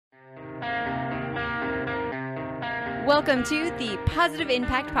Welcome to the Positive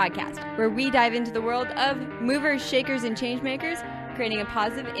Impact Podcast, where we dive into the world of movers, shakers, and changemakers, creating a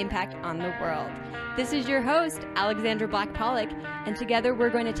positive impact on the world. This is your host, Alexandra Black-Pollock, and together we're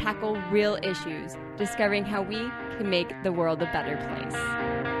going to tackle real issues, discovering how we can make the world a better place.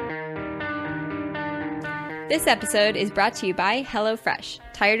 This episode is brought to you by HelloFresh.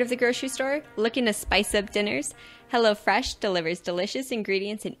 Tired of the grocery store? Looking to spice up dinners? HelloFresh delivers delicious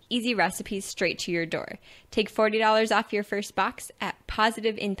ingredients and easy recipes straight to your door. Take $40 off your first box at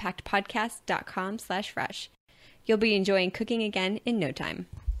positiveimpactpodcast.com/fresh. You'll be enjoying cooking again in no time.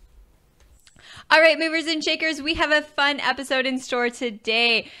 All right, movers and shakers, we have a fun episode in store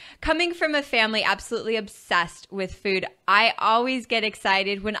today. Coming from a family absolutely obsessed with food, I always get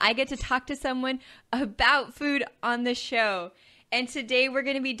excited when I get to talk to someone about food on the show. And today we're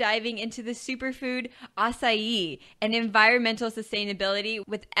going to be diving into the superfood acai and environmental sustainability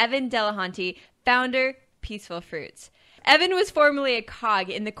with Evan Delahanty, founder, Peaceful Fruits. Evan was formerly a cog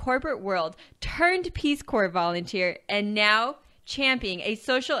in the corporate world, turned Peace Corps volunteer, and now championing a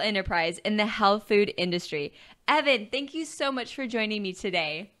social enterprise in the health food industry. Evan, thank you so much for joining me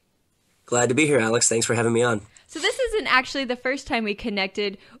today. Glad to be here, Alex. Thanks for having me on. So this isn't actually the first time we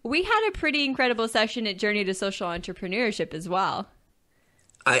connected. We had a pretty incredible session at Journey to Social Entrepreneurship as well.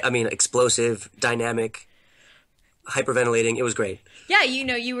 I mean, explosive, dynamic, hyperventilating. It was great. Yeah,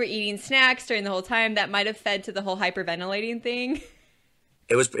 you were eating snacks during the whole time. That might have fed to the whole hyperventilating thing.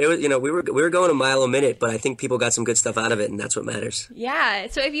 It was, we were going a mile a minute, but I think people got some good stuff out of it, and that's what matters. Yeah.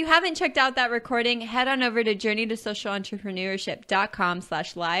 So if you haven't checked out that recording, head on over to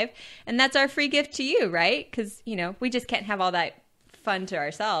journeytosocialentrepreneurship.com/live. And that's our free gift to you, right? Because, we just can't have all that fun to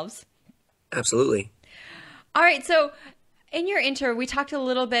ourselves. Absolutely. All right. So in your intro, we talked a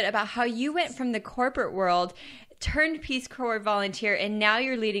little bit about how you went from the corporate world, turned Peace Corps volunteer, and now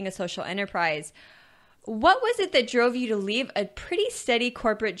you're leading a social enterprise. What was it that drove you to leave a pretty steady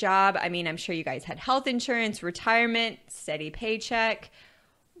corporate job? I mean, I'm sure you guys had health insurance, retirement, steady paycheck.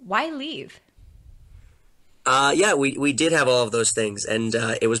 Why leave? Yeah, we did have all of those things, and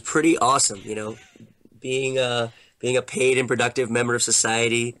it was pretty awesome. Being a paid and productive member of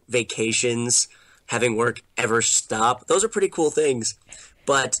society, vacations, having work ever stop. Those are pretty cool things.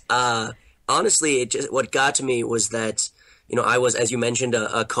 But honestly, what got to me was that I was, as you mentioned,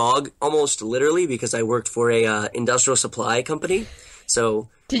 a cog almost literally because I worked for a industrial supply company. So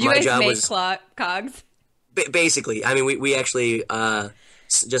did you my guys job make was cogs? Basically, I mean, we actually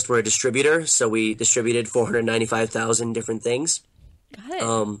just were a distributor, so we distributed 495,000 different things. Got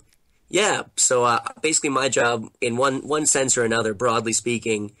it. Yeah. So basically, my job, in one sense or another, broadly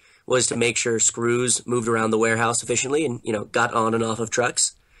speaking, was to make sure screws moved around the warehouse efficiently and got on and off of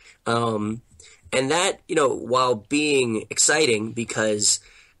trucks. And that, while being exciting because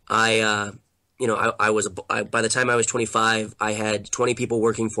by the time I was 25, I had 20 people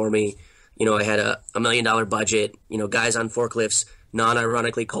working for me. I had a $1 million budget, guys on forklifts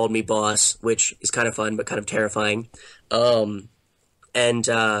non-ironically called me boss, which is kind of fun, but kind of terrifying. So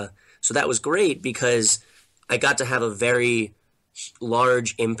that was great because I got to have a very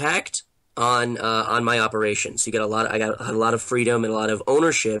large impact on my operations. I got a lot of freedom and a lot of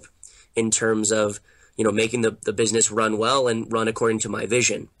ownership in terms of, making the business run well and run according to my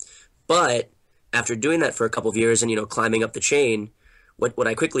vision. But after doing that for a couple of years and, climbing up the chain, what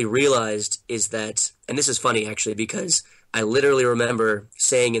I quickly realized is that, and this is funny actually, because I literally remember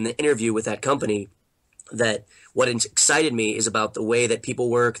saying in the interview with that company that what excited me is about the way that people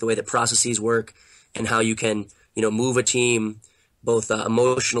work, the way that processes work, and how you can, move a team both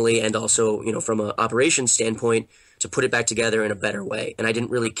emotionally and also, from an operations standpoint to put it back together in a better way. And I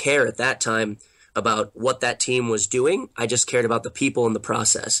didn't really care at that time about what that team was doing. I just cared about the people and the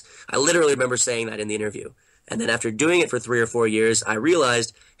process. I literally remember saying that in the interview. And then after doing it for 3 or 4 years, I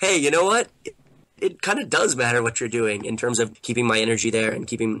realized, hey, you know what? It kind of does matter what you're doing in terms of keeping my energy there and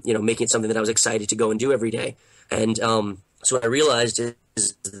keeping, making it something that I was excited to go and do every day. And so what I realized is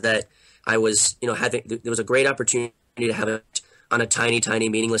that I was, there was a great opportunity to have it on a tiny, tiny,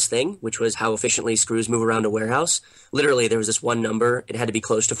 meaningless thing, which was how efficiently screws move around a warehouse. Literally, there was this one number. It had to be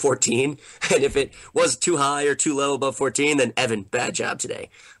close to 14. And if it was too high or too low above 14, then Evan, bad job today.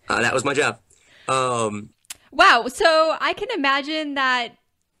 That was my job. Wow. So I can imagine that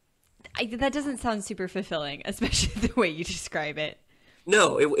doesn't sound super fulfilling, especially the way you describe it.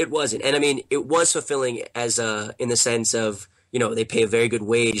 No, it wasn't. And I mean, it was fulfilling as in the sense of, they pay a very good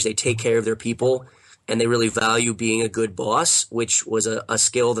wage. They take care of their people. And they really value being a good boss, which was a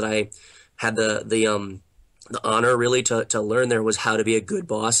skill that I had the honor really to learn. There was how to be a good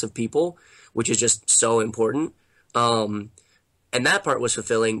boss of people, which is just so important. And that part was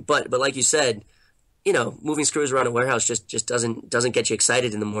fulfilling. But like you said, moving screws around a warehouse just doesn't get you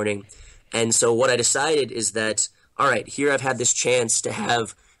excited in the morning. And so what I decided is that, all right, here I've had this chance to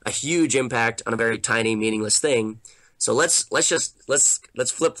have a huge impact on a very tiny, meaningless thing. So let's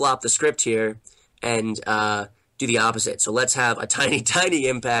flip flop the script here and do the opposite. So let's have a tiny, tiny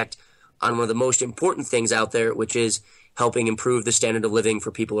impact on one of the most important things out there, which is helping improve the standard of living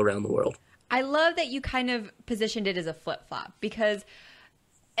for people around the world. I love that you kind of positioned it as a flip flop, because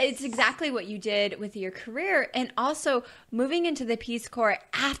it's exactly what you did with your career, and also moving into the Peace Corps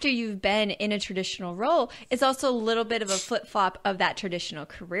after you've been in a traditional role is also a little bit of a flip-flop of that traditional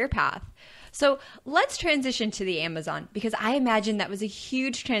career path. So let's transition to the Amazon, because I imagine that was a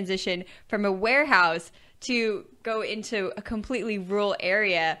huge transition from a warehouse to go into a completely rural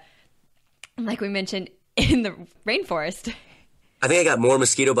area, like we mentioned, in the rainforest. I think I got more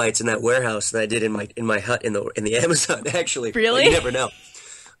mosquito bites in that warehouse than I did in my hut in the Amazon, actually. Really? You never know.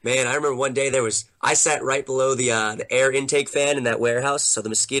 Man, I remember one day I sat right below the air intake fan in that warehouse, so the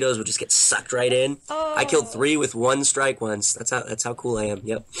mosquitoes would just get sucked right in. Oh. I killed 3 with 1 strike once. That's how cool I am.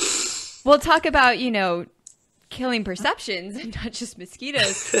 Yep. We'll talk about, killing perceptions and not just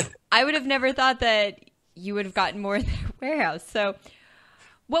mosquitoes. I would have never thought that you would have gotten more in the warehouse. So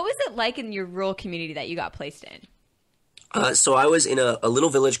what was it like in your rural community that you got placed in? So I was in a little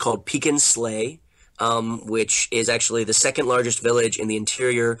village called Pekin Slay, which is actually the second largest village in the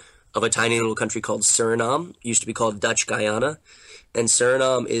interior of a tiny little country called Suriname. It used to be called Dutch Guyana. And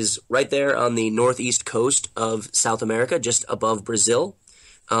Suriname is right there on the northeast coast of South America, just above Brazil.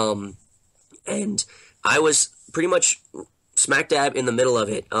 And I was pretty much smack dab in the middle of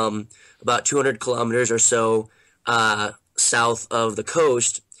it, about 200 kilometers or so south of the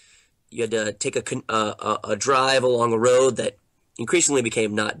coast. You had to take a drive along a road that increasingly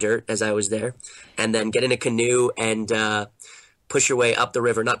became not dirt as I was there, and then get in a canoe and push your way up the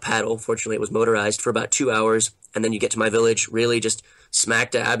river, not paddle, fortunately it was motorized, for about 2 hours, and then you get to my village, really just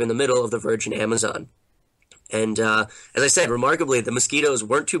smack dab in the middle of the virgin Amazon. And as I said, remarkably, the mosquitoes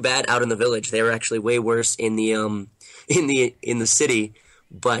weren't too bad out in the village. They were actually way worse in the city,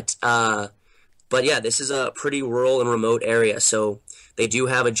 but yeah, this is a pretty rural and remote area, so they do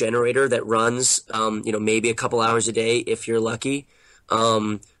have a generator that runs, maybe a couple hours a day if you're lucky.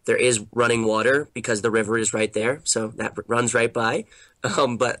 There is running water because the river is right there, so that runs right by.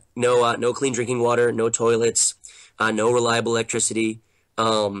 But no clean drinking water, no toilets, no reliable electricity.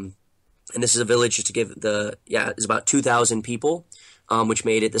 And this is a village, just to give it's about 2,000 people, which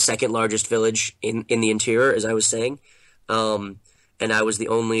made it the second largest village in the interior, as I was saying. And I was the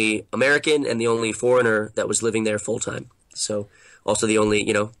only American and the only foreigner that was living there full time. So also the only,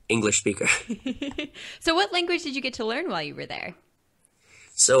 English speaker. So what language did you get to learn while you were there?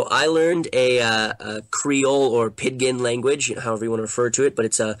 So I learned a Creole or Pidgin language, however you want to refer to it, but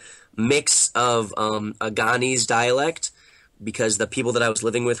it's a mix of a Ghanese dialect, because the people that I was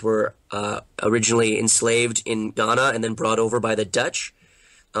living with were originally enslaved in Ghana and then brought over by the Dutch.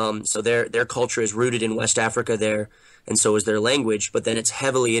 So their culture is rooted in West Africa there, and so is their language, but then it's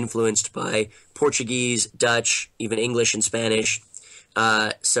heavily influenced by Portuguese, Dutch, even English and Spanish.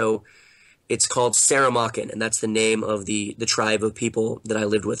 So it's called Saramakan, and that's the name of the tribe of people that I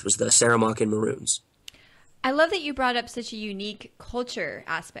lived with, was the Saramakan Maroons. I love that you brought up such a unique culture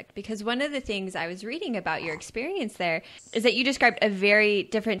aspect, because one of the things I was reading about your experience there is that you described a very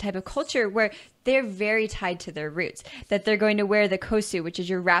different type of culture where they're very tied to their roots, that they're going to wear the kosu, which is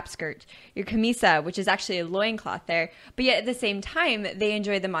your wrap skirt, your camisa, which is actually a loincloth there, but yet at the same time, they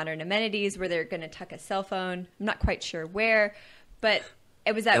enjoy the modern amenities where they're going to tuck a cell phone. I'm not quite sure where, but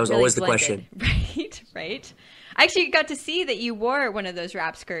it was that was really always blended. the question. Right. I actually got to see that you wore one of those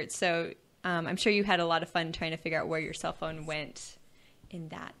wrap skirts, so I'm sure you had a lot of fun trying to figure out where your cell phone went in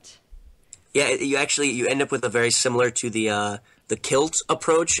that. Yeah, you end up with a very similar to the kilt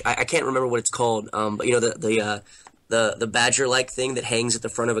approach. I can't remember what it's called, but the badger-like thing that hangs at the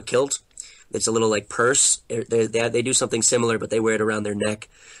front of a kilt. It's a little like purse. They do something similar, but they wear it around their neck.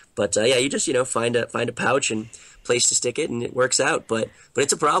 But you just find a pouch and place to stick it, and it works out. But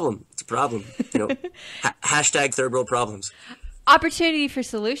it's a problem. It's a problem. Hashtag third world problems. Opportunity for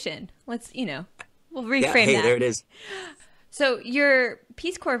solution. Let's, we'll reframe that. There it is. So your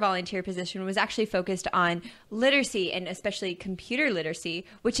Peace Corps volunteer position was actually focused on literacy, and especially computer literacy,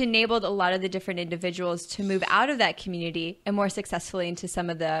 which enabled a lot of the different individuals to move out of that community and more successfully into some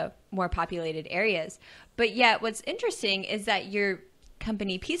of the more populated areas. But yet what's interesting is that your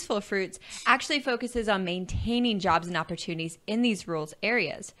company, Peaceful Fruits, actually focuses on maintaining jobs and opportunities in these rural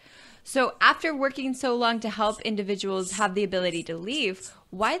areas. So after working so long to help individuals have the ability to leave,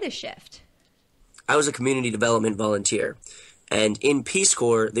 why the shift? I was a community development volunteer, And in Peace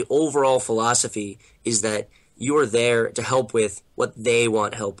Corps, the overall philosophy is that you are there to help with what they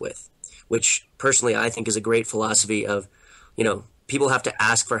want help with, which personally I think is a great philosophy of, people have to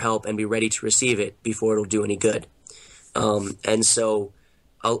ask for help and be ready to receive it before it'll do any good. And so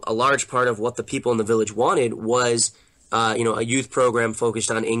a large part of what the people in the village wanted was, a youth program focused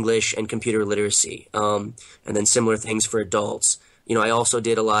on English and computer literacy, and then similar things for adults. I also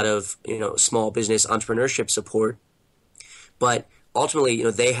did a lot of, small business entrepreneurship support, but ultimately,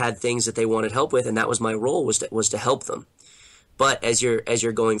 they had things that they wanted help with, and that was my role, was to help them. But as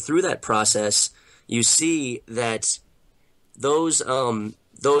you're going through that process, you see that those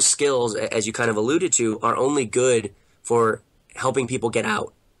skills, as you kind of alluded to, are only good for helping people get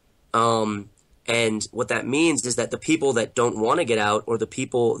out. And what that means is that the people that don't want to get out, or the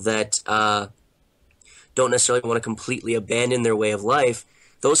people that don't necessarily want to completely abandon their way of life,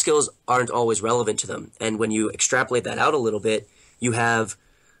 those skills aren't always relevant to them. And when you extrapolate that out a little bit, you have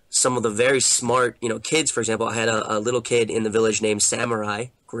some of the very smart, kids. For example, I had a little kid in the village named Samurai.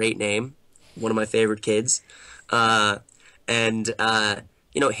 Great name. One of my favorite kids. And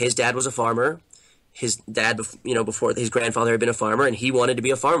his dad was a farmer. His dad, before his grandfather had been a farmer, and he wanted to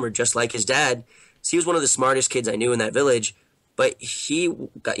be a farmer just like his dad. So he was one of the smartest kids I knew in that village, but he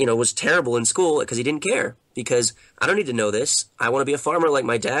was terrible in school because he didn't care. Because I don't need to know this. I want to be a farmer like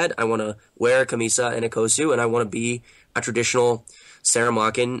my dad. I want to wear a camisa and a kosu, and I want to be a traditional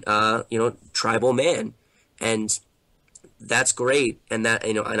Saramaccan, tribal man. And that's great. And that,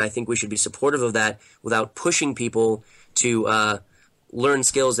 and I think we should be supportive of that without pushing people to learn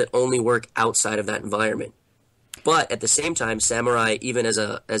skills that only work outside of that environment. But at the same time, Samurai, even as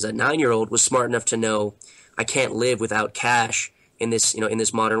a 9-year-old, was smart enough to know I can't live without cash in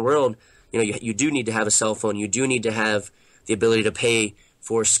this modern world. You do need to have a cell phone. You do need to have the ability to pay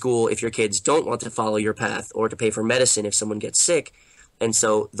for school if your kids don't want to follow your path, or to pay for medicine if someone gets sick. And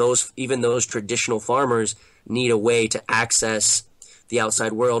so even those traditional farmers need a way to access the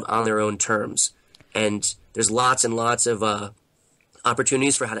outside world on their own terms. And there's lots and lots of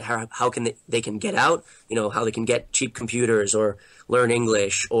opportunities for how they can get out, how they can get cheap computers or learn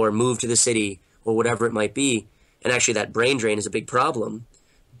English or move to the city or whatever it might be. And actually that brain drain is a big problem.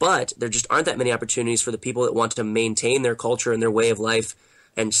 But there just aren't that many opportunities for the people that want to maintain their culture and their way of life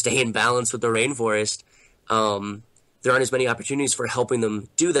and stay in balance with the rainforest. There aren't as many opportunities for helping them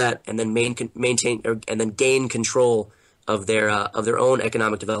do that and then maintain and then gain control of their own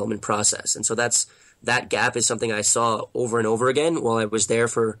economic development process. And so that gap is something I saw over and over again while I was there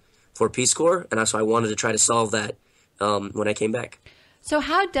for Peace Corps, and so I wanted to try to solve that when I came back. So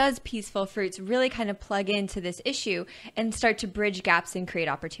how does Peaceful Fruits really kind of plug into this issue and start to bridge gaps and create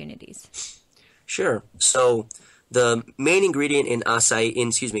opportunities? Sure. So the main ingredient in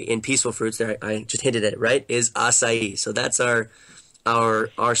in Peaceful Fruits, there I just hinted at it, right, is acai. So that's our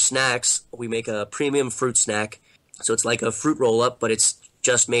snacks. We make a premium fruit snack. So it's like a fruit roll-up, but it's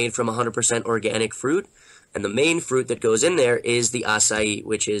just made from 100% organic fruit. And the main fruit that goes in there is the acai,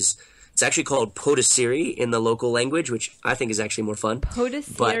 which is, it's actually called potasiri in the local language, which I think is actually more fun.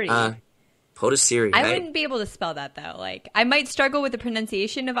 Potasiri. But, potasiri. I wouldn't be able to spell that, though. Like, I might struggle with the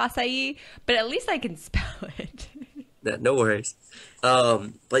pronunciation of acai, but at least I can spell it. No worries.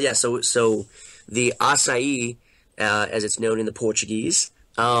 But yeah, so the acai, as it's known in the Portuguese,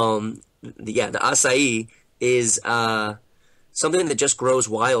 the acai is something that just grows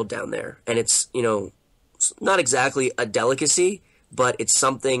wild down there. And it's, not exactly a delicacy, but it's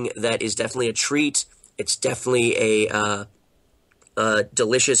something that is definitely a treat. It's definitely a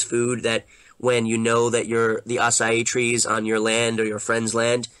delicious food that when you know that the acai trees on your land or your friend's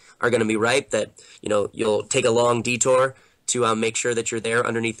land are going to be ripe, that, you'll take a long detour to make sure that you're there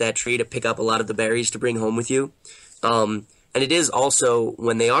underneath that tree to pick up a lot of the berries to bring home with you. And it is also,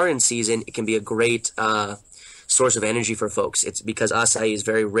 when they are in season, it can be a great source of energy for folks. It's because acai is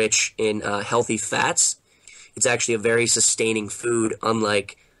very rich in healthy fats. It's actually a very sustaining food,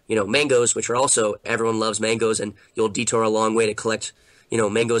 unlike, mangoes, which are also, everyone loves mangoes, and you'll detour a long way to collect,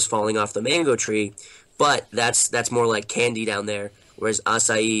 mangoes falling off the mango tree. But that's more like candy down there, whereas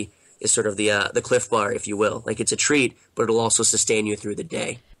acai is sort of the Cliff Bar, if you will. Like, it's a treat, but it'll also sustain you through the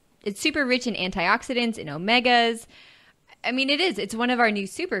day. It's super rich in antioxidants and omegas. I mean, it is. It's one of our new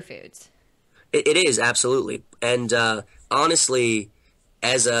superfoods. It is, absolutely. And honestly,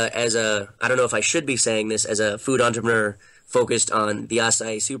 as a I don't know if I should be saying this as a food entrepreneur focused on the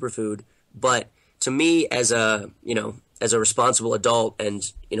acai superfood, but to me, as a responsible adult and,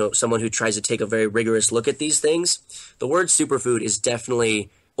 someone who tries to take a very rigorous look at these things, the word superfood is definitely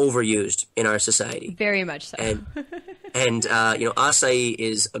overused in our society. Very much so. And And, acai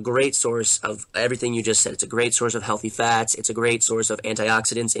is a great source of everything you just said. It's a great source of healthy fats. It's a great source of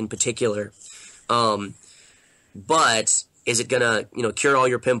antioxidants in particular. But is it going to, cure all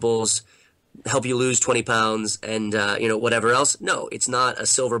your pimples, help you lose 20 pounds, and, whatever else? No, it's not a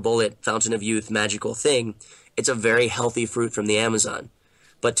silver bullet, fountain of youth, magical thing. It's a very healthy fruit from the Amazon.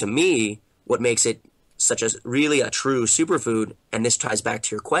 But to me, what makes it such a true superfood, and this ties back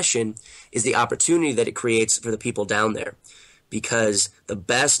to your question, is the opportunity that it creates for the people down there. Because the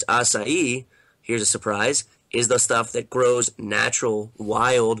best acai, here's a surprise, is the stuff that grows natural,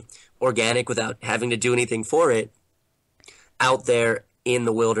 wild, organic without having to do anything for it out there in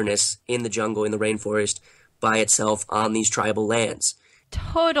the wilderness, in the jungle, in the rainforest, by itself on these tribal lands.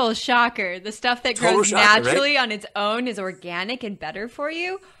 Total shocker. The stuff that grows naturally on its own is organic and better for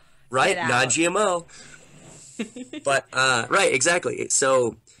you. Right, non-GMO. But, right, exactly.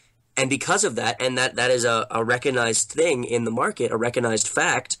 So, and because of that, and that is a recognized thing in the market, a recognized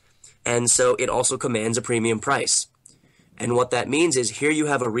fact, and so it also commands a premium price. And what that means is here you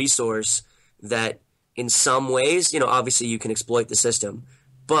have a resource that in some ways, obviously you can exploit the system,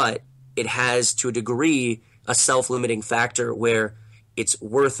 but it has to a degree a self-limiting factor where it's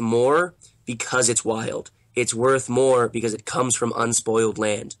worth more because it's wild. It's worth more because it comes from unspoiled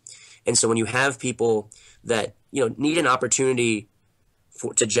land. And so when you have people that, need an opportunity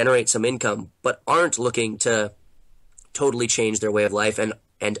to generate some income, but aren't looking to totally change their way of life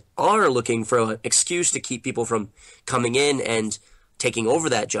and are looking for an excuse to keep people from coming in and taking over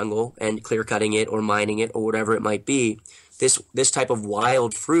that jungle and clear cutting it or mining it or whatever it might be, this type of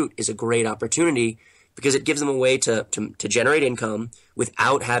wild fruit is a great opportunity because it gives them a way to generate income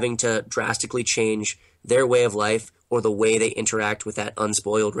without having to drastically change their way of life or the way they interact with that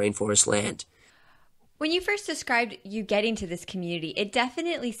unspoiled rainforest land. When you first described you getting to this community, it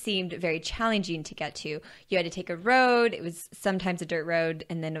definitely seemed very challenging to get to. You had to take a road. It was sometimes a dirt road,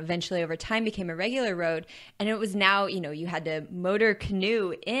 and then eventually over time became a regular road. And it was now, you had to motor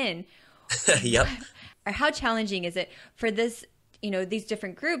canoe in. Yep. Or how challenging is it for this, these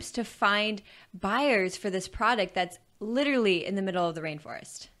different groups to find buyers for this product that's literally in the middle of the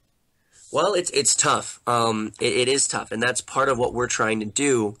rainforest? Well, it's tough. It is tough, and that's part of what we're trying to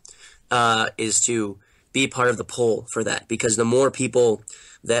do is to be part of the poll for that, because the more people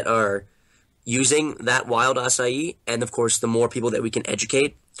that are using that wild acai, and of course the more people that we can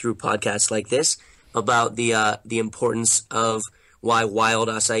educate through podcasts like this about the importance of why wild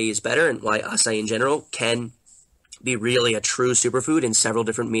acai is better and why acai in general can be really a true superfood in several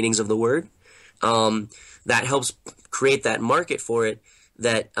different meanings of the word, that helps create that market for it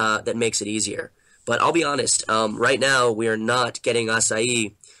that makes it easier. But I'll be honest, right now we are not getting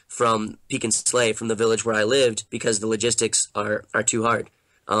acai from Pekin Slay, from the village where I lived, because the logistics are too hard.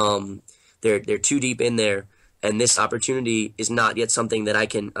 They're too deep in there, and this opportunity is not yet something that I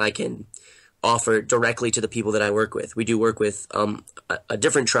can offer directly to the people that I work with. We do work with a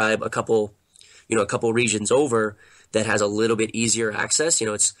different tribe, a couple regions over, that has a little bit easier access.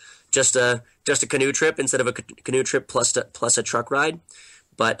 It's just a canoe trip instead of a canoe trip plus a truck ride,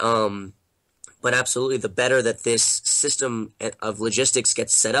 But absolutely, the better that this system of logistics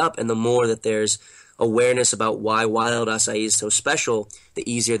gets set up and the more that there's awareness about why wild acai is so special,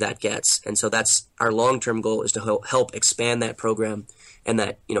 the easier that gets. And so that's our long-term goal, is to help expand that program and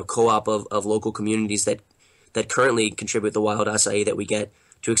that co-op of local communities that currently contribute the wild acai that we get,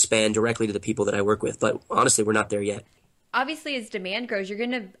 to expand directly to the people that I work with. But honestly, we're not there yet. Obviously, as demand grows, you're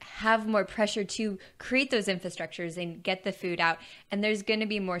going to have more pressure to create those infrastructures and get the food out. And there's going to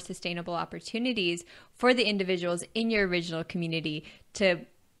be more sustainable opportunities for the individuals in your original community to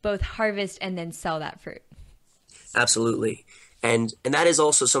both harvest and then sell that fruit. Absolutely. And that is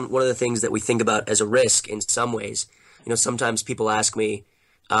also one of the things that we think about as a risk in some ways. Sometimes people ask me,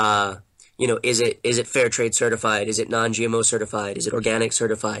 is it fair trade certified? Is it non-GMO certified? Is it organic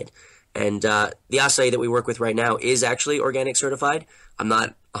certified? And the acai that we work with right now is actually organic certified. I'm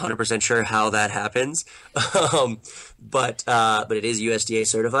not 100% sure how that happens, but it is USDA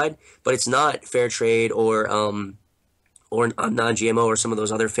certified. But it's not fair trade or non-GMO or some of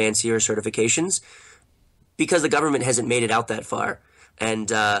those other fancier certifications, because the government hasn't made it out that far.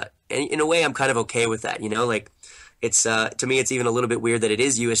 And in a way, I'm kind of okay with that. It's to me, it's even a little bit weird that it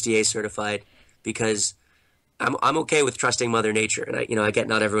is USDA certified, because I'm okay with trusting Mother Nature, and I get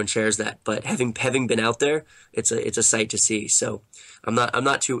not everyone shares that, but having been out there, it's a sight to see. So I'm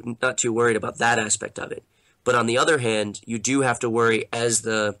not too worried about that aspect of it. But on the other hand, you do have to worry as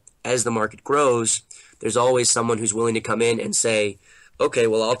the market grows. There's always someone who's willing to come in and say, okay,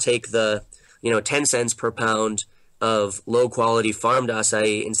 well, I'll take the 10 cents per pound of low quality farmed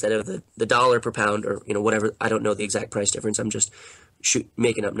acai instead of the dollar per pound, or whatever. I don't know the exact price difference. I'm just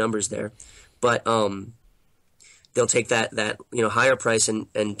making up numbers there, but they'll take that higher price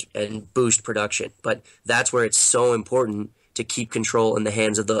and boost production. But that's where it's so important to keep control in the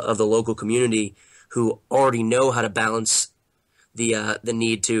hands of the local community, who already know how to balance the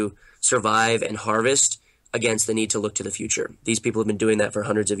need to survive and harvest against the need to look to the future. These people have been doing that for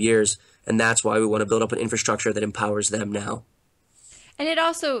hundreds of years, and that's why we want to build up an infrastructure that empowers them now. And it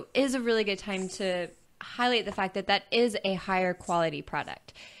also is a really good time to highlight the fact that that is a higher quality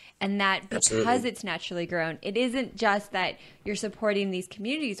product, and that because Absolutely. it's naturally grown, it isn't just that you're supporting these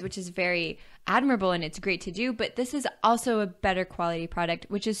communities, which is very admirable and it's great to do, but this is also a better quality product,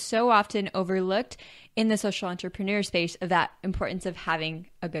 which is so often overlooked in the social entrepreneur space, of that importance of having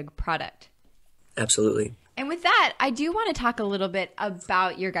a good product. Absolutely. And with that, I do want to talk a little bit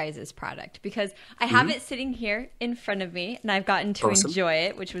about your guys' product, because I have it sitting here in front of me and I've gotten to Awesome. enjoy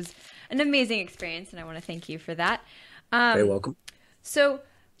it, which was an amazing experience, and I want to thank you for that. Very welcome. So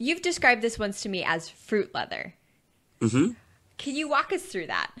you've described this once to me as fruit leather. Mm-hmm. Can you walk us through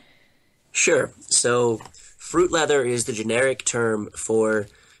that? Sure. So fruit leather is the generic term for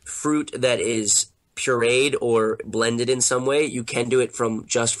fruit that is pureed or blended in some way. You can do it from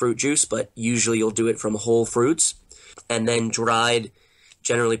just fruit juice, but usually you'll do it from whole fruits, and then dried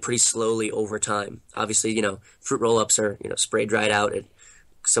generally pretty slowly over time. Obviously, fruit roll-ups are, spray dried out at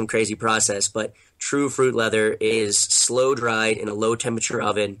some crazy process, but true fruit leather is slow dried in a low temperature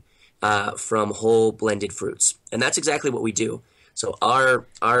oven from whole blended fruits. And that's exactly what we do. So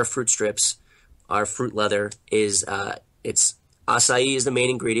our fruit strips, our fruit leather is, it's acai is the main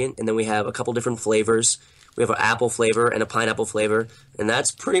ingredient, and then we have a couple different flavors. We have an apple flavor and a pineapple flavor, and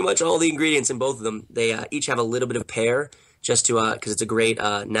that's pretty much all the ingredients in both of them. They each have a little bit of pear, just to because it's a great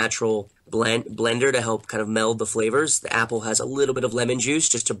natural blender to help kind of meld the flavors. The apple has a little bit of lemon juice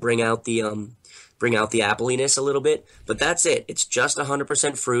just to bring out the appliness a little bit. But that's it. It's just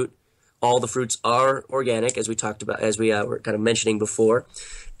 100% fruit. All the fruits are organic, as we talked about, as we were kind of mentioning before,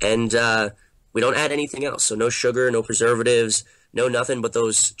 and we don't add anything else. So no sugar, no preservatives, no nothing but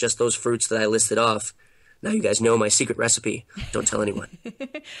those fruits that I listed off. Now you guys know my secret recipe. Don't tell anyone.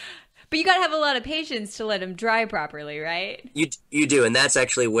 But you got to have a lot of patience to let them dry properly, right? You do, and that's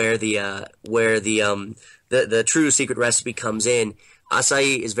actually where the true secret recipe comes in.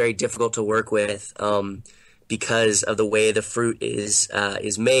 Acai is very difficult to work with because of the way the fruit is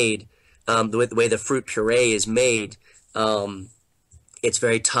made, the way the fruit puree is made. It's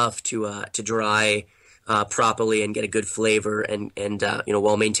very tough to dry properly and get a good flavor and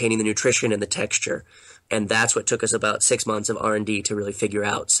while maintaining the nutrition and the texture. And that's what took us about 6 months of R&D to really figure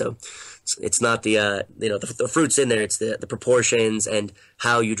out. So it's not the fruits in there. It's the proportions and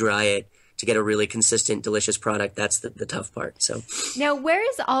how you dry it to get a really consistent, delicious product. That's the tough part. So now, where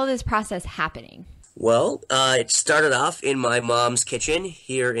is all this process happening? Well, it started off in my mom's kitchen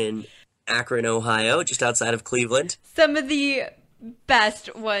here in Akron, Ohio, just outside of Cleveland. Some of the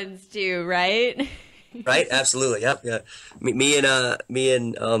best ones do, right? Right, absolutely, yep, yeah. Me and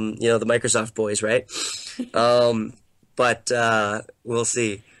the Microsoft boys, right? But we'll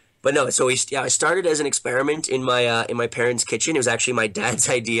see. But no, so I started as an experiment in my parents' kitchen. It was actually my dad's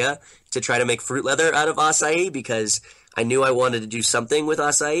idea to try to make fruit leather out of acai, because I knew I wanted to do something with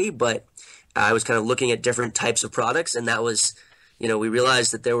acai, but I was kind of looking at different types of products, and that was, we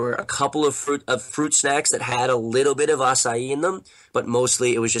realized that there were a couple of fruit snacks that had a little bit of acai in them, but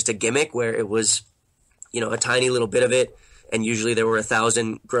mostly it was just a gimmick where it was, a tiny little bit of it, and usually there were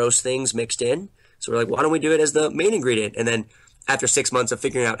 1,000 gross things mixed in. So we're like, why don't we do it as the main ingredient? And then after 6 months of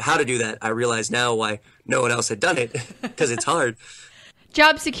figuring out how to do that, I realized now why no one else had done it, because it's hard.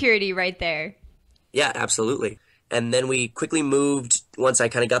 Job security right there. Yeah, absolutely. And then we quickly moved, once I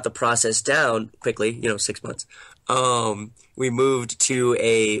kind of got the process down quickly, 6 months, we moved to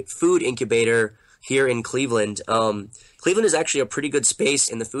a food incubator here in Cleveland. Cleveland is actually a pretty good space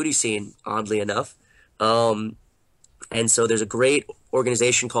in the foodie scene, oddly enough. And so there's a great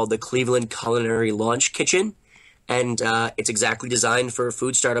organization called the Cleveland Culinary Launch Kitchen, and it's exactly designed for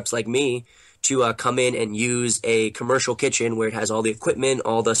food startups like me to come in and use a commercial kitchen where it has all the equipment,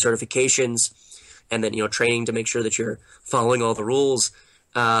 all the certifications, and then training to make sure that you're following all the rules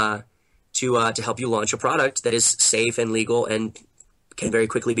to help you launch a product that is safe and legal and can very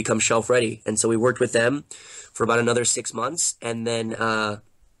quickly become shelf ready. And so we worked with them for about another 6 months, and then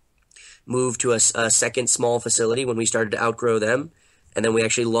moved to a second small facility when we started to outgrow them. And then we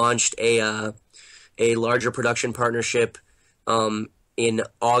actually launched a larger production partnership in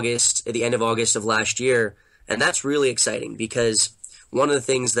August, at the end of August of last year. And that's really exciting, because one of the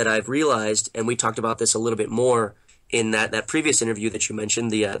things that I've realized, and we talked about this a little bit more in that previous interview that you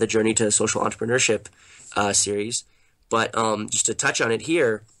mentioned, the Journey to Social Entrepreneurship series. But just to touch on it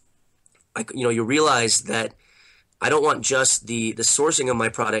here, you realize that I don't want just the sourcing of my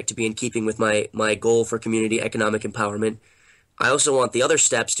product to be in keeping with my goal for community economic empowerment. I also want the other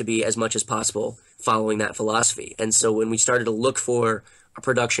steps to be as much as possible following that philosophy. And so when we started to look for a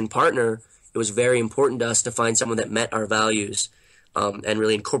production partner, it was very important to us to find someone that met our values and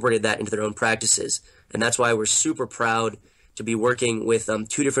really incorporated that into their own practices. And that's why we're super proud to be working with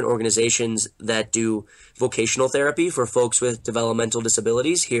two different organizations that do vocational therapy for folks with developmental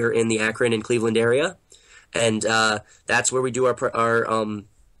disabilities here in the Akron and Cleveland area. And that's where we do our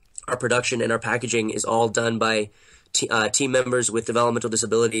production, and our packaging is all done by team members with developmental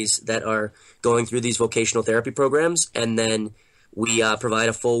disabilities that are going through these vocational therapy programs. And then we provide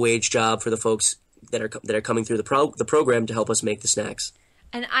a full wage job for the folks that are coming through the program to help us make the snacks.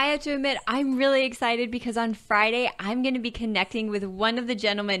 And I have to admit, I'm really excited because on Friday, I'm going to be connecting with one of the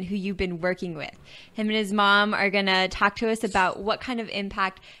gentlemen who you've been working with. Him and his mom are going to talk to us about what kind of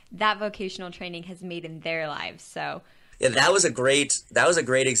impact that vocational training has made in their lives. So, yeah, that was a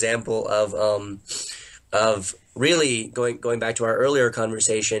great example of really going back to our earlier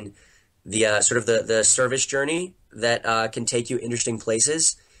conversation, the sort of the service journey that can take you interesting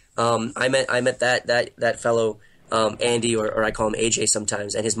places. I met that fellow. Andy, or I call him AJ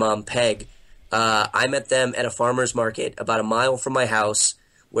sometimes, and his mom, Peg. I met them at a farmer's market about a mile from my house,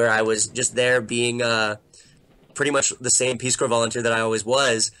 where I was just there being pretty much the same Peace Corps volunteer that I always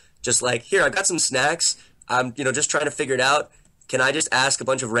was. Just like, here, I got some snacks. I'm just trying to figure it out. Can I just ask a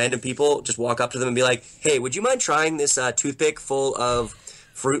bunch of random people, just walk up to them and be like, hey, would you mind trying this toothpick full of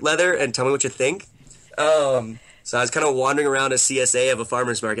fruit leather and tell me what you think? So I was kind of wandering around a CSA of a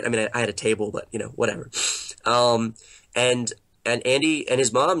farmer's market. I mean, I had a table, but whatever. And Andy and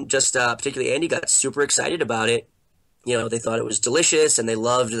his mom, just particularly Andy, got super excited about it. They thought it was delicious and they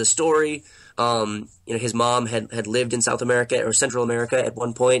loved the story. His mom had lived in South America or Central America at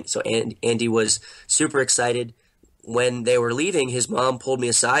one point, so Andy was super excited. When they were leaving, his mom pulled me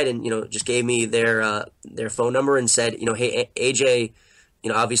aside and just gave me their phone number and said, hey, AJ,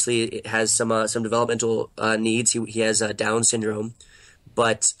 obviously it has some developmental needs. He has Down syndrome,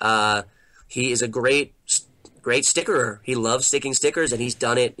 but he is a great stickerer. He loves sticking stickers, and he's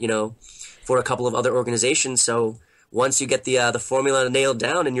done it, for a couple of other organizations. So once you get the formula nailed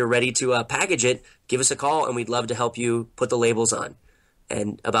down and you're ready to package it, give us a call, and we'd love to help you put the labels on.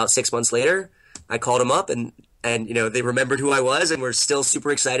 And about 6 months later, I called him up, and they remembered who I was, and were still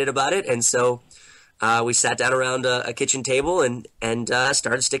super excited about it. And so we sat down around a kitchen table and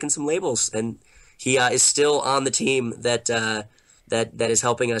started sticking some labels. And he is still on the team that is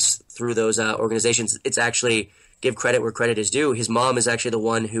helping us through those organizations. It's actually, give credit where credit is due. His mom is actually the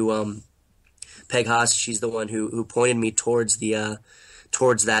one who, Peg Haas, she's the one who pointed me towards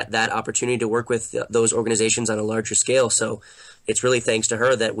that opportunity to work with those organizations on a larger scale. So it's really thanks to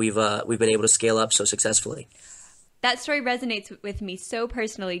her that we've been able to scale up so successfully. That story resonates with me so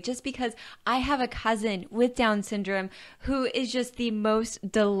personally, just because I have a cousin with Down syndrome who is just the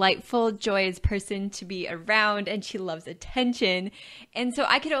most delightful, joyous person to be around, and she loves attention. And so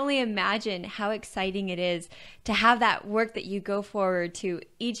I could only imagine how exciting it is to have that work that you go forward to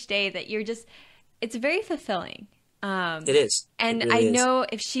each day, that it's very fulfilling. It is. And really I know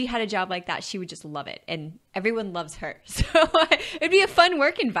if she had a job like that, she would just love it. And everyone loves her. So it'd be a fun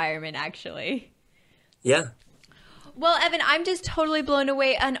work environment, actually. Yeah. Well, Evan, I'm just totally blown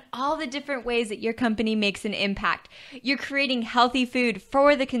away on all the different ways that your company makes an impact. You're creating healthy food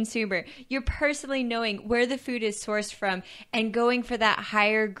for the consumer. You're personally knowing where the food is sourced from and going for that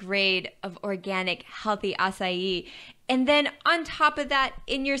higher grade of organic, healthy acai. And then on top of that,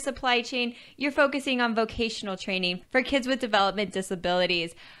 in your supply chain, you're focusing on vocational training for kids with development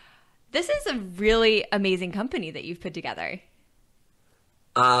disabilities. This is a really amazing company that you've put together.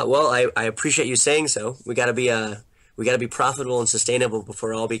 Well, I appreciate you saying so. We got to be profitable and sustainable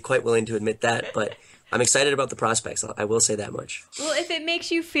before I'll be quite willing to admit that. But I'm excited about the prospects. I will say that much. Well, if it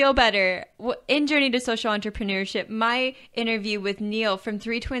makes you feel better, in Journey to Social Entrepreneurship, my interview with Neil from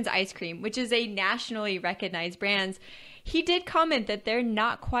Three Twins Ice Cream, which is a nationally recognized brand, he did comment that they're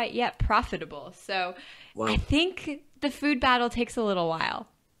not quite yet profitable. So wow. I think the food battle takes a little while.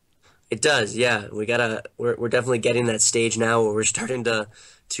 It does, yeah. We're definitely getting that stage now where we're starting to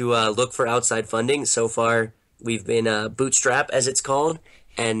look for outside funding. So far, we've been bootstrap, as it's called,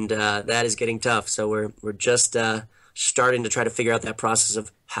 and that is getting tough. So we're just starting to try to figure out that process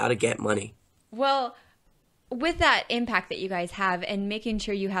of how to get money. Well, with that impact that you guys have and making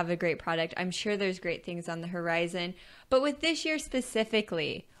sure you have a great product, I'm sure there's great things on the horizon. But with this year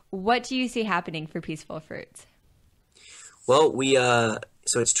specifically, what do you see happening for Peaceful Fruits? Well,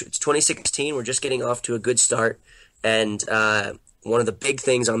 so it's 2016. We're just getting off to a good start, and one of the big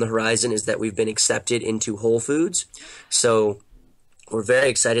things on the horizon is that we've been accepted into Whole Foods. So we're very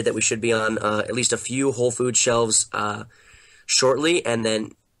excited that we should be on at least a few Whole Foods shelves shortly, and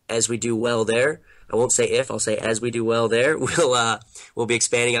then as we do well there, I won't say if, I'll say as we do well there, we'll be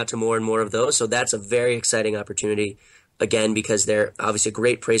expanding out to more and more of those. So that's a very exciting opportunity, again, because they're obviously a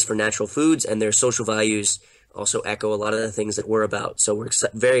great place for natural foods, and their social values also echo a lot of the things that we're about. So we're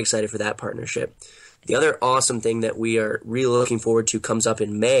very excited for that partnership. The other awesome thing that we are really looking forward to comes up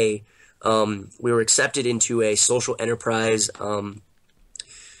in May. We were accepted into a social enterprise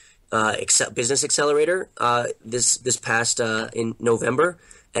business accelerator this past in November,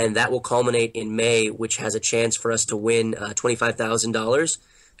 and that will culminate in May, which has a chance for us to win $25,000,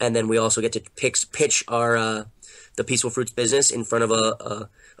 and then we also get to pitch our the Peaceful Fruits business in front of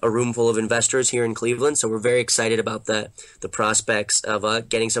a room full of investors here in Cleveland. So we're very excited about the prospects of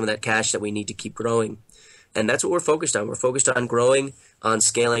getting some of that cash that we need to keep growing. And that's what we're focused on. We're focused on growing, on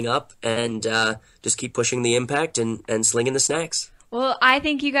scaling up, and just keep pushing the impact and slinging the snacks. Well, I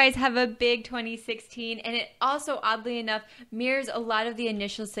think you guys have a big 2016, and it also, oddly enough, mirrors a lot of the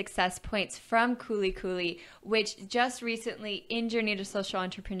initial success points from Kuli Kuli, which just recently in Journey to Social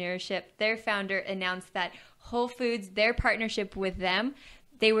Entrepreneurship, their founder announced that Whole Foods, their partnership with them,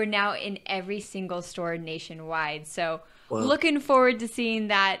 they were now in every single store nationwide. So Looking forward to seeing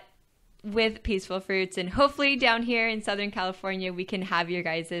that with Peaceful Fruits, and hopefully down here in Southern California, we can have your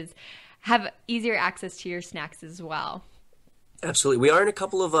guys's have easier access to your snacks as well. Absolutely. We are in a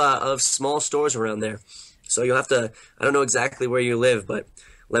couple of small stores around there. So you'll have to, I don't know exactly where you live, but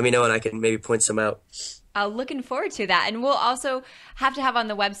let me know and I can maybe point some out. Looking forward to that. And we'll also have to have on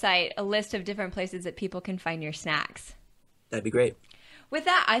the website a list of different places that people can find your snacks. That'd be great. With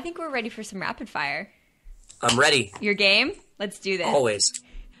that, I think we're ready for some rapid fire. I'm ready. Your game? Let's do this. Always.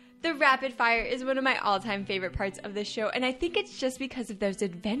 The rapid fire is one of my all-time favorite parts of the show, and I think it's just because of those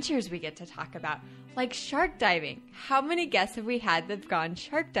adventures we get to talk about, like shark diving. How many guests have we had that have gone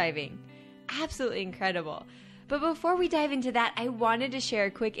shark diving? Absolutely incredible. But before we dive into that, I wanted to share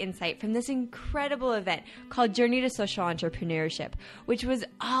a quick insight from this incredible event called Journey to Social Entrepreneurship, which was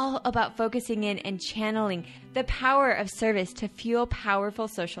all about focusing in and channeling the power of service to fuel powerful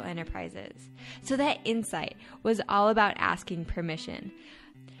social enterprises. So that insight was all about asking permission.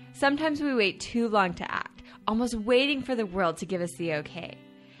 Sometimes we wait too long to act, almost waiting for the world to give us the okay.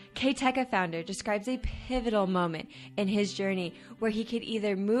 K-Teka founder describes a pivotal moment in his journey where he could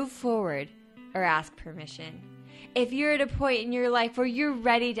either move forward or ask permission. If you're at a point in your life where you're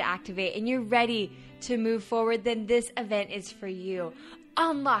ready to activate and you're ready to move forward, then this event is for you.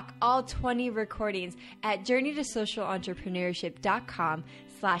 Unlock all 20 recordings at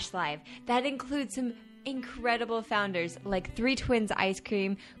journeytosocialentrepreneurship.com/live. That includes some incredible founders like Three Twins Ice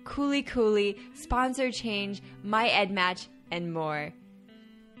Cream, Kuli Kuli, Sponsor Change, My Ed Match, and more.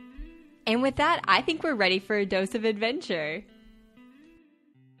 And with that, I think we're ready for a dose of adventure.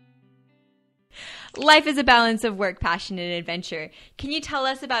 Life is a balance of work, passion, and adventure. Can you tell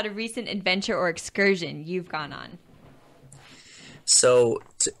us about a recent adventure or excursion you've gone on? So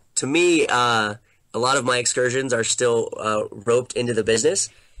to me, a lot of my excursions are still roped into the business,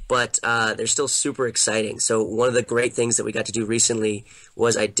 but they're still super exciting. So one of the great things that we got to do recently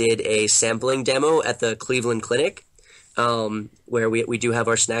was I did a sampling demo at the Cleveland Clinic, where we do have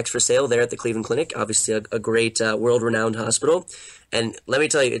our snacks for sale there at the Cleveland Clinic, obviously a great world-renowned hospital. And let me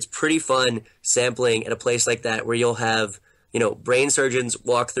tell you, it's pretty fun sampling at a place like that where you'll have, brain surgeons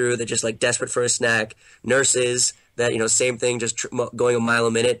walk through, they're just like desperate for a snack, nurses that, same thing, just going a mile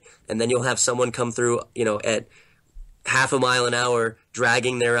a minute. And then you'll have someone come through, at half a mile an hour,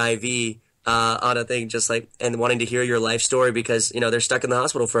 dragging their IV on a thing, just like, and wanting to hear your life story because, they're stuck in the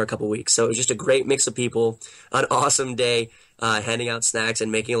hospital for a couple weeks. So it was just a great mix of people, an awesome day, handing out snacks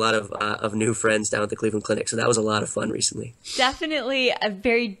and making a lot of new friends down at the Cleveland Clinic. So that was a lot of fun recently. Definitely a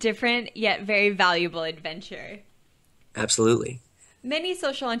very different yet very valuable adventure. Absolutely. Many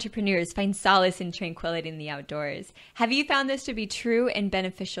social entrepreneurs find solace and tranquility in the outdoors. Have you found this to be true and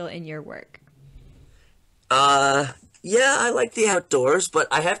beneficial in your work? Yeah, I like the outdoors, but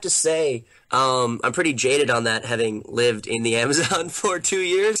I have to say, I'm pretty jaded on that, having lived in the Amazon for 2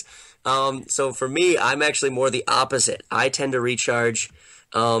 years. So for me, I'm actually more the opposite. I tend to recharge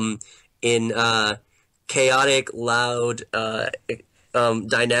in chaotic, loud,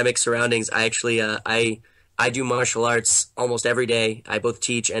 dynamic surroundings. I actually I do martial arts almost every day. I both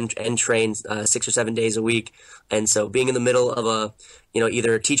teach and train 6 or 7 days a week, and so being in the middle of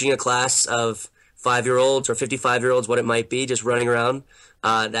either teaching a class of 5-year-olds or 55-year-olds, what it might be, just running around,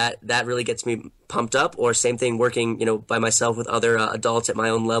 that really gets me pumped up. Or same thing, working, by myself with other adults at my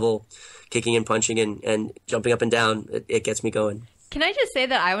own level, kicking and punching and jumping up and down. It gets me going. Can I just say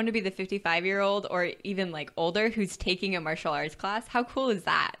that I want to be the 55-year-old or even like older who's taking a martial arts class? How cool is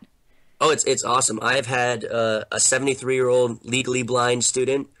that? Oh, it's awesome. I've had a 73-year-old legally blind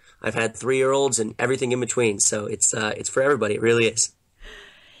student. I've had 3-year-olds and everything in between. So it's for everybody. It really is.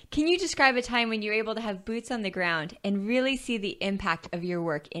 Can you describe a time when you're able to have boots on the ground and really see the impact of your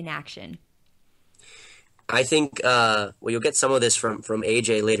work in action? I think, you'll get some of this from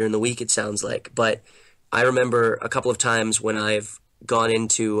AJ later in the week, it sounds like. But I remember a couple of times when I've gone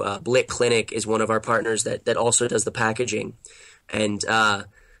into Blick Clinic is one of our partners that also does the packaging. And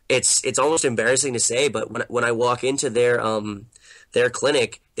it's almost embarrassing to say, but when I walk into their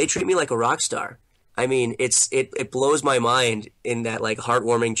clinic, they treat me like a rock star. I mean, it blows my mind in that like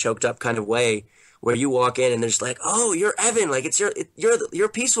heartwarming, choked up kind of way where you walk in and they're just like, "Oh, you're Evan, like you're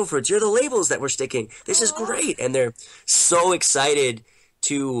Peaceful Fruits, you're the labels that we're sticking. This is great," and they're so excited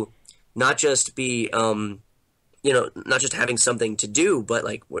to not just be not just having something to do, but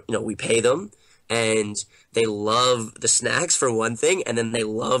like we pay them. And they love the snacks for one thing, and then they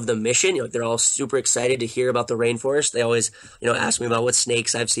love the mission. They're all super excited to hear about the rainforest. They always, ask me about what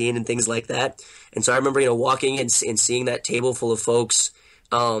snakes I've seen and things like that. And so I remember, walking and seeing that table full of folks,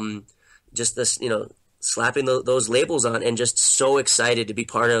 just this, slapping those labels on, and just so excited to be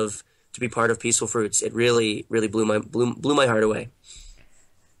part of Peaceful Fruits. It really, really blew my heart away.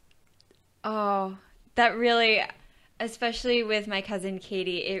 Oh, that really, especially with my cousin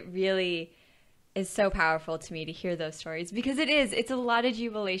Katie, it really is so powerful to me to hear those stories, because it's a lot of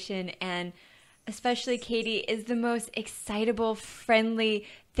jubilation, and especially Katie is the most excitable, friendly,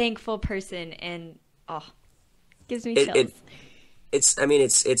 thankful person, and gives me chills.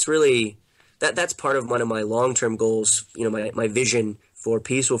 It's really that's part of one of my long-term goals, my vision for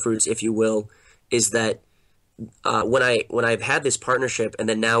Peaceful Fruits, if you will, is that when I've had this partnership, and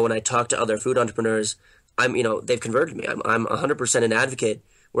then now when I talk to other food entrepreneurs, they've converted me. I'm 100% an advocate,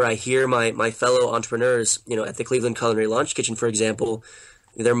 where I hear my fellow entrepreneurs, at the Cleveland Culinary Launch Kitchen, for example,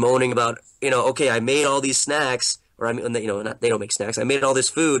 they're moaning about, okay, I made all these snacks, or they don't make snacks. I made all this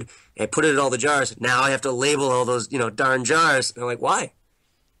food and I put it in all the jars. Now I have to label all those, darn jars. And I'm like, why?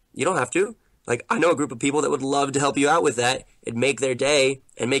 You don't have to. Like, I know a group of people that would love to help you out with that and make their day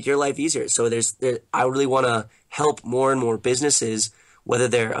and make your life easier. So I really want to help more and more businesses, whether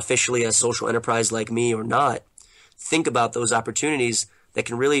they're officially a social enterprise like me or not, think about those opportunities that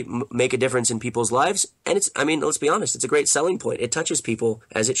can really make a difference in people's lives. And let's be honest, it's a great selling point. It touches people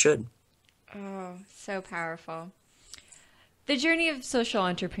as it should. Oh, so powerful. The journey of social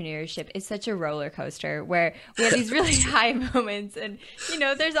entrepreneurship is such a roller coaster where we have these really high moments, and,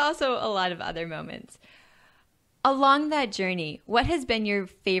 there's also a lot of other moments. Along that journey, what has been your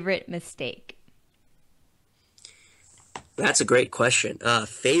favorite mistake? That's a great question.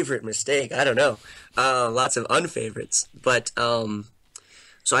 Favorite mistake? I don't know. Lots of unfavorites, but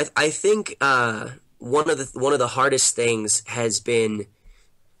so I think one of the hardest things has been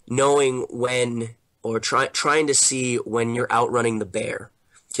knowing when, or trying to see when you're outrunning the bear.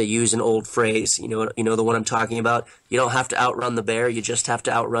 To use an old phrase, the one I'm talking about. You don't have to outrun the bear; you just have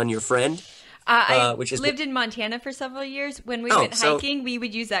to outrun your friend. I lived in Montana for several years. When we went hiking, we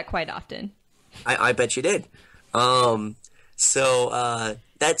would use that quite often. I bet you did. So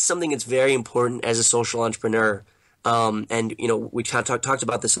that's something that's very important as a social entrepreneur. And, we talked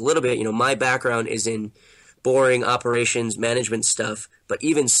about this a little bit. My background is in boring operations management stuff. But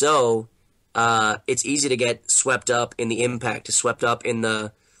even so, it's easy to get swept up in the impact, swept up in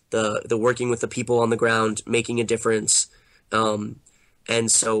the working with the people on the ground, making a difference.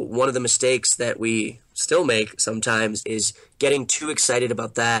 And so one of the mistakes that we still make sometimes is getting too excited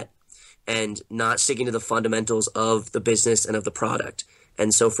about that and not sticking to the fundamentals of the business and of the product.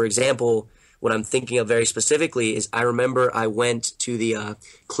 And so, for example, what I'm thinking of very specifically is I remember I went to the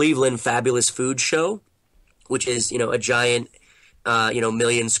Cleveland Fabulous Food Show, which is, a giant,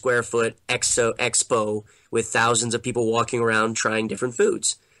 1,000,000 square foot expo with thousands of people walking around trying different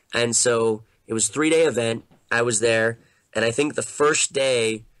foods. And so it was a 3-day event. I was there. And I think the first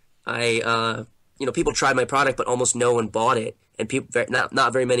day people tried my product, but almost no one bought it. And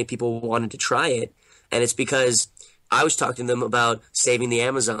not very many people wanted to try it. And it's because I was talking to them about saving the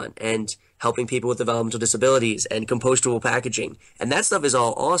Amazon and helping people with developmental disabilities and compostable packaging. And that stuff is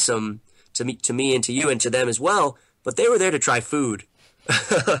all awesome to me and to you and to them as well. But they were there to try food.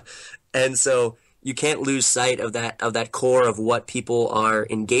 And so you can't lose sight of that core of what people are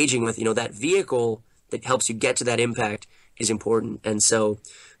engaging with. That vehicle that helps you get to that impact is important. And so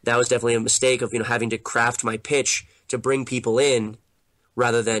that was definitely a mistake of, having to craft my pitch to bring people in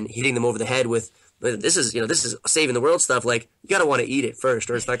rather than hitting them over the head with, this is saving the world stuff. Like, you got to want to eat it first,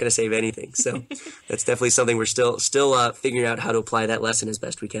 or it's not going to save anything. So that's definitely something we're still figuring out how to apply that lesson as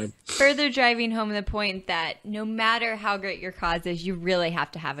best we can. Further driving home the point that no matter how great your cause is, you really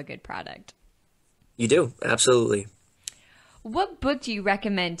have to have a good product. You do. Absolutely. What book do you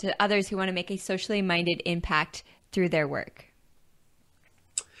recommend to others who want to make a socially minded impact through their work?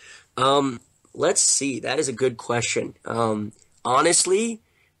 Let's see. That is a good question. Honestly,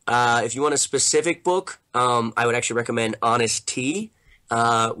 if you want a specific book, I would actually recommend Honest Tea,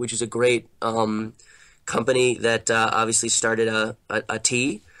 which is a great company that obviously started a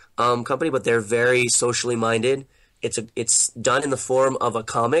tea company, but they're very socially minded. It's done in the form of a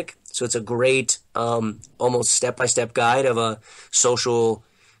comic, so it's a great almost step-by-step guide of a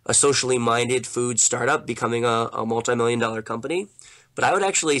socially minded food startup becoming a multi-million-dollar company. But I would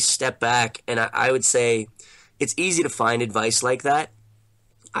actually step back, and I would say it's easy to find advice like that.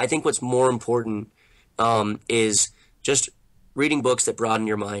 I think what's more important is just reading books that broaden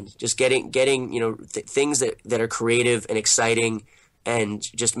your mind, just getting things that are creative and exciting and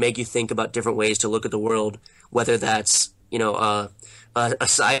just make you think about different ways to look at the world, whether that's a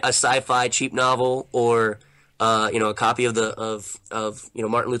sci-fi cheap novel or a copy of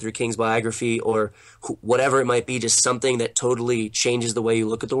Martin Luther King's biography or whatever it might be, just something that totally changes the way you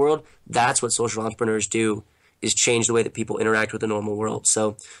look at the world. That's what social entrepreneurs do, is change the way that people interact with the normal world.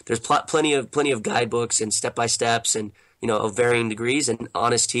 So there's plenty of guidebooks and step-by-steps and of varying degrees, and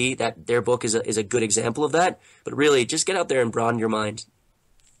Honest Tea, that their book is a good example of that. But really, just get out there and broaden your mind.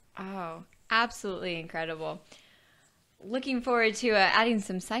 Oh, absolutely incredible. Looking forward to adding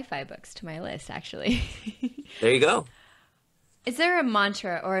some sci-fi books to my list, actually. There you go. Is there a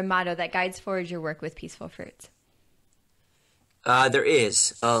mantra or a motto that guides forward your work with Peaceful Fruits? There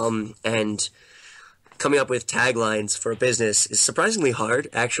is. And coming up with taglines for a business is surprisingly hard,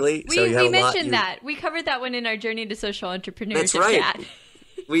 actually. We mentioned that. We covered that one in our Journey to Social Entrepreneurship That's right. chat.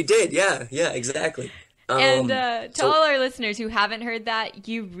 We did. Yeah, exactly. And to all our listeners who haven't heard that,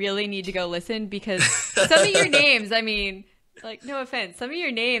 you really need to go listen, because some of your names, I mean, like, no offense, some of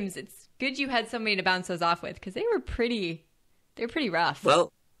your names, it's good you had somebody to bounce those off with, because they're pretty rough.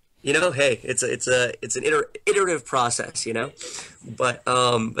 Well, hey, it's an iterative process, but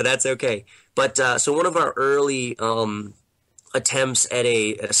that's okay. But so one of our early attempts at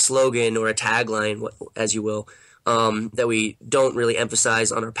a slogan or a tagline, as you will, that we don't really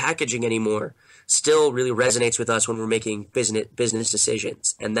emphasize on our packaging anymore, still really resonates with us when we're making business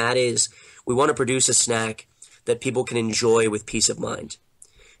decisions. And that is, we want to produce a snack that people can enjoy with peace of mind.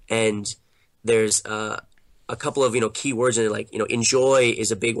 And there's a couple of key words in it, like enjoy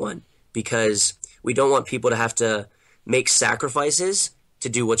is a big one, because we don't want people to have to make sacrifices to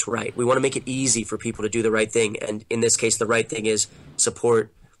do what's right. We want to make it easy for people to do the right thing. And in this case, the right thing is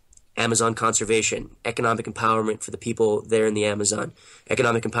support Amazon conservation, economic empowerment for the people there in the Amazon,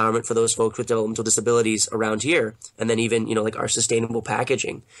 economic empowerment for those folks with developmental disabilities around here, and then even, like our sustainable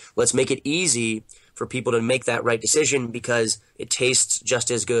packaging. Let's make it easy for people to make that right decision, because it tastes just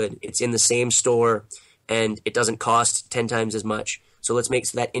as good. It's in the same store, and it doesn't cost 10 times as much. So let's make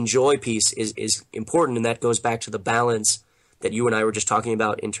that enjoy piece is important, and that goes back to the balance that you and I were just talking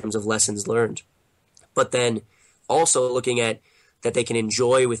about in terms of lessons learned. But then also looking at that they can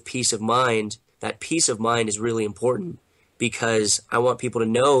enjoy with peace of mind. That peace of mind is really important, because I want people to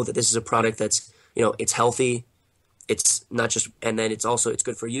know that this is a product that's, it's healthy. It's not just, and then it's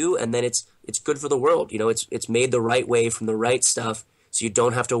good for you, and then it's good for the world. It's made the right way from the right stuff, so you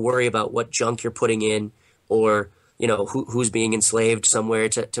don't have to worry about what junk you're putting in, or who's being enslaved somewhere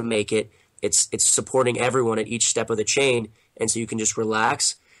to make it. It's supporting everyone at each step of the chain, and so you can just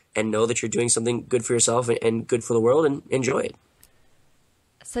relax and know that you're doing something good for yourself and good for the world, and enjoy it.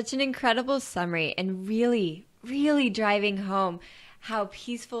 Such an incredible summary, and really, really driving home how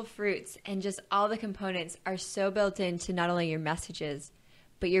Peaceful Fruits and just all the components are so built into not only your messages,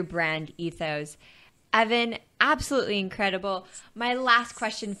 but your brand ethos. Evan, absolutely incredible. My last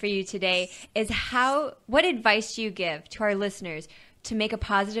question for you today is what advice do you give to our listeners to make a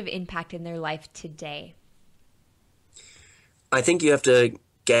positive impact in their life today? I think you have to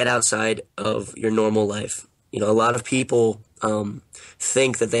get outside of your normal life. A lot of people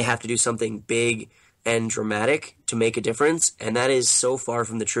think that they have to do something big and dramatic to make a difference, and that is so far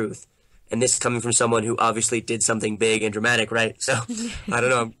from the truth. And this is coming from someone who obviously did something big and dramatic, right? So I don't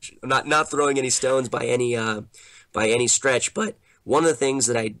know. I'm not throwing any stones by any stretch, but one of the things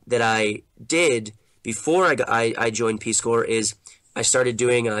that I did before I joined Peace Corps is I started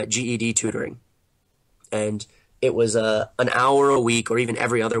doing GED tutoring, and it was an hour a week, or even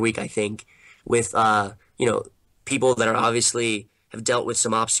every other week, I think, with people that are obviously have dealt with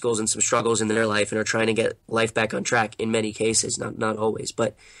some obstacles and some struggles in their life and are trying to get life back on track in many cases, not always,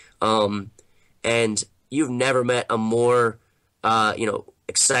 but and you've never met a more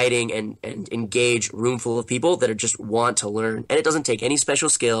exciting and engaged room full of people that are just want to learn. And it doesn't take any special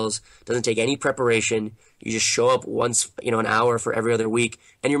skills, doesn't take any preparation. You just show up once, an hour for every other week,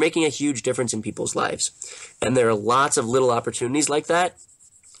 and you're making a huge difference in people's lives. And there are lots of little opportunities like that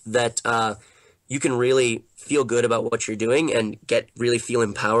you can really feel good about what you're doing and really feel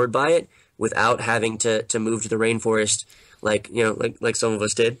empowered by it without having to move to the rainforest like some of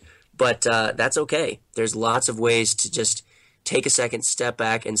us did. But that's okay. There's lots of ways to just take a second, step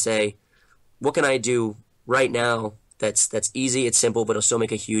back, and say, what can I do right now that's easy, it's simple, but it'll still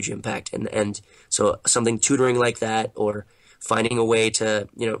make a huge impact. And so something tutoring like that, or finding a way to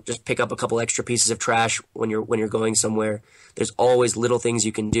just pick up a couple extra pieces of trash when you're going somewhere. There's always little things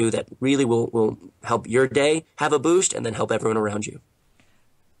you can do that really will help your day have a boost and then help everyone around you.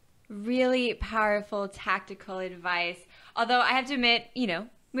 Really powerful tactical advice. Although I have to admit,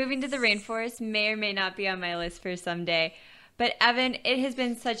 moving to the rainforest may or may not be on my list for someday. But Evan, it has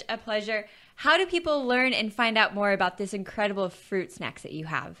been such a pleasure. How do people learn and find out more about this incredible fruit snacks that you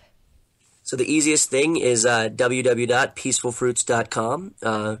have? So the easiest thing is www.peacefulfruits.com.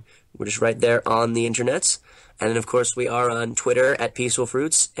 We're just right there on the internets. And then, of course, we are on Twitter at Peaceful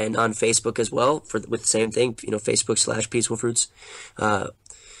Fruits and on Facebook as well with the same thing, Facebook/Peaceful Fruits.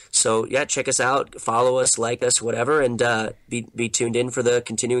 So, yeah, check us out, follow us, like us, whatever, and be tuned in for the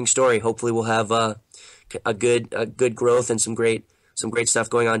continuing story. Hopefully we'll have a good growth and some great stuff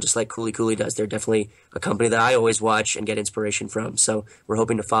going on, just like Cooley Cooley does. They're definitely a company that I always watch and get inspiration from. So we're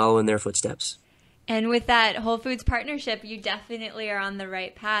hoping to follow in their footsteps. And with that Whole Foods partnership, you definitely are on the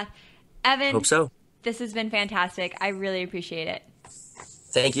right path. Evan, hope so. This has been fantastic. I really appreciate it.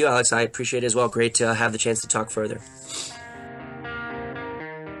 Thank you, Alex. I appreciate it as well. Great to have the chance to talk further.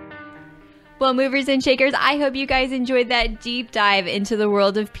 Well, movers and shakers, I hope you guys enjoyed that deep dive into the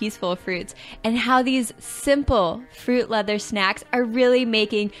world of Peaceful Fruits and how these simple fruit leather snacks are really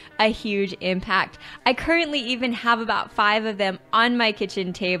making a huge impact. I currently even have about 5 of them on my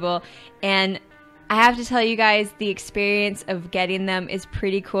kitchen table, and I have to tell you guys, the experience of getting them is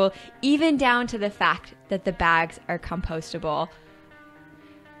pretty cool, even down to the fact that the bags are compostable.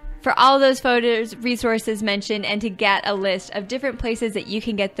 For all those photos, resources mentioned, and to get a list of different places that you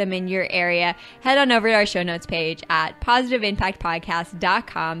can get them in your area, head on over to our show notes page at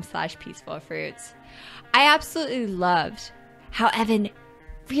positiveimpactpodcast.com/peacefulfruits. I absolutely loved how Evan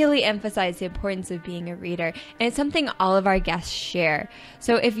really emphasized the importance of being a reader, and it's something all of our guests share.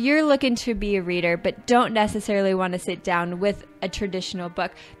 So if you're looking to be a reader but don't necessarily want to sit down with a traditional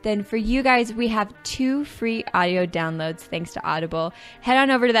book, then for you guys, we have 2 free audio downloads thanks to Audible. Head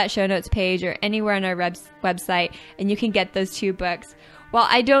on over to that show notes page or anywhere on our website, and you can get those 2 books. While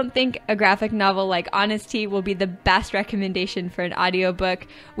I don't think a graphic novel like Honesty will be the best recommendation for an audiobook,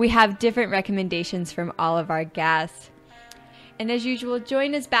 we have different recommendations from all of our guests. And as usual,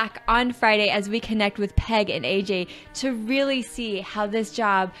 join us back on Friday as we connect with Peg and AJ to really see how this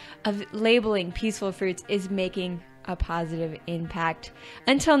job of labeling Peaceful Fruits is making a positive impact.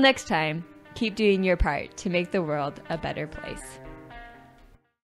 Until next time, keep doing your part to make the world a better place.